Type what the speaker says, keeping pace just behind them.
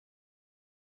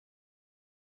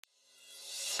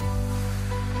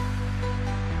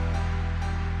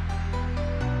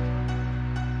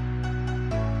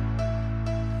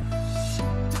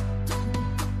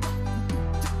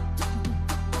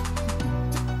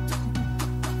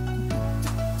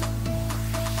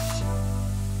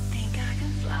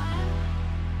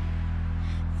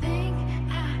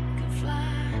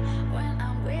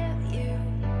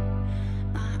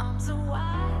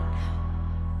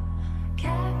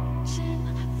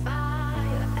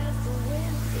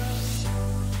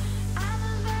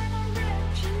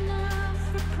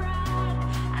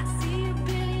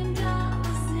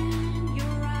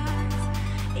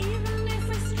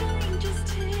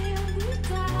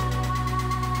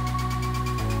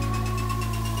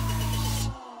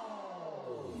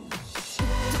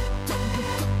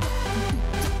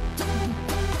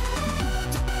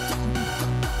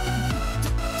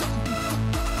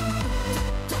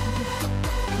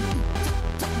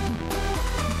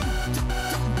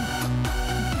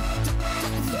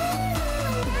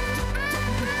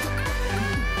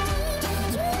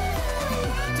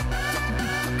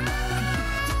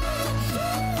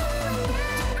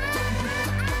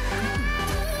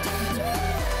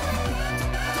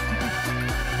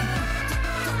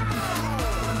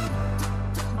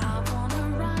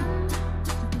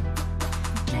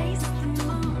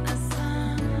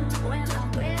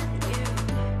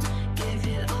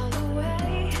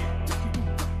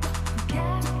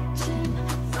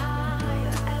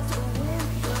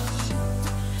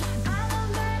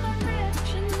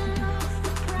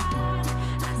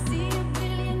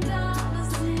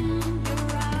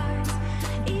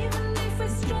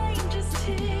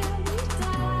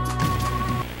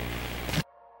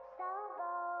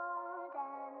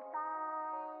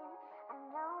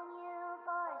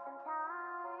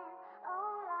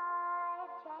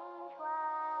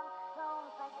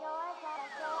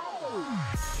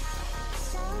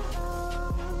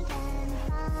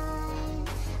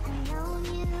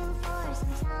you for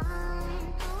some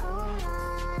time. Oh,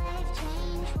 life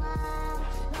changed well.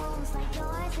 Loans like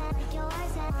yours and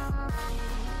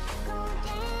go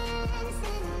dance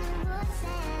in the woods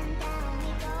and down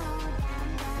we go, down,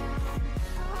 down.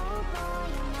 Oh boy,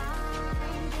 you're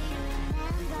mine. Do you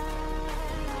remember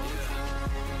those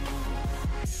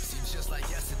times? Seems just like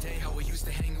yesterday how we used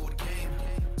to hang out game.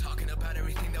 Talking about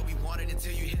everything that we wanted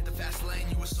until you hit the fast lane.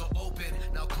 You were so open,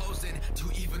 now closing. Do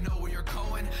you even know where you're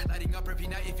going? Lighting up every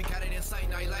night if you got it in sight.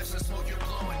 Now your life's gonna smoke, you're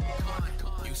glowing.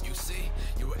 Come on, you see,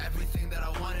 you were everything that I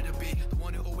wanted to be. The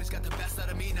one who always got the best out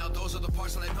of me. Now those are the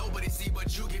parts that nobody see,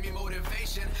 but you give me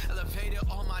motivation. Elevated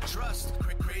all my trust.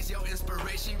 Crazy how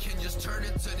inspiration can just turn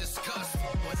into disgust.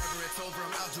 Whenever it's over,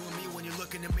 I'm out doing me. When you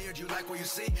look in the mirror, do you like what you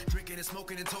see? Drinking and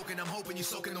smoking and token, I'm hoping you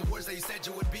soaking the words that you said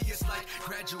you would be. It's like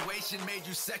graduation made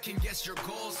you second guess your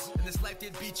goals. And this life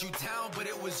did beat you down, but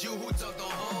it was you who dug the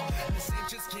hole. And the same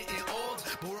just getting old,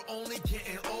 but we're only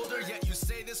getting older. Yet you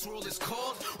say this world is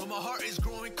cold, well my heart is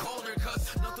growing colder.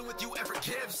 Cause nothing with you ever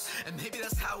gives, and maybe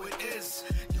that's how it is.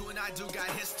 You and I do got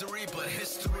history, but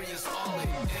history is all it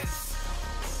is.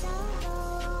 So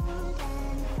old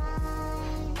and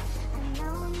fine. I've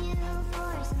known you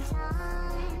for some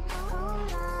time. Oh,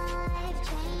 life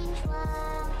changed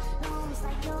well. Loans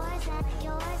like yours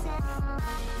and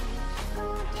go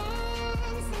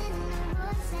dance in the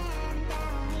woods and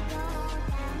down we go,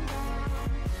 down, down.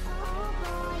 Oh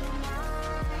boy, you're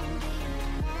mine. Do you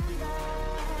remember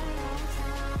those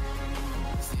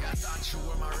times? See, I thought you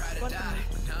were my ride or die,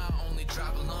 but now I only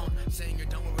drive alone. Saying you're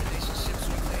done with relationships,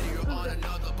 week later you're on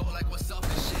another boat. Like what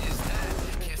selfish shit is that?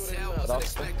 Can't say I wasn't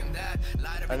expecting that.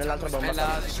 Lied every time I was spent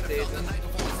out. I should've felt the night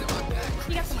before was in my back.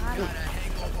 Got a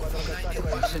hangover from night and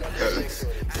watching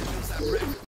Netflix.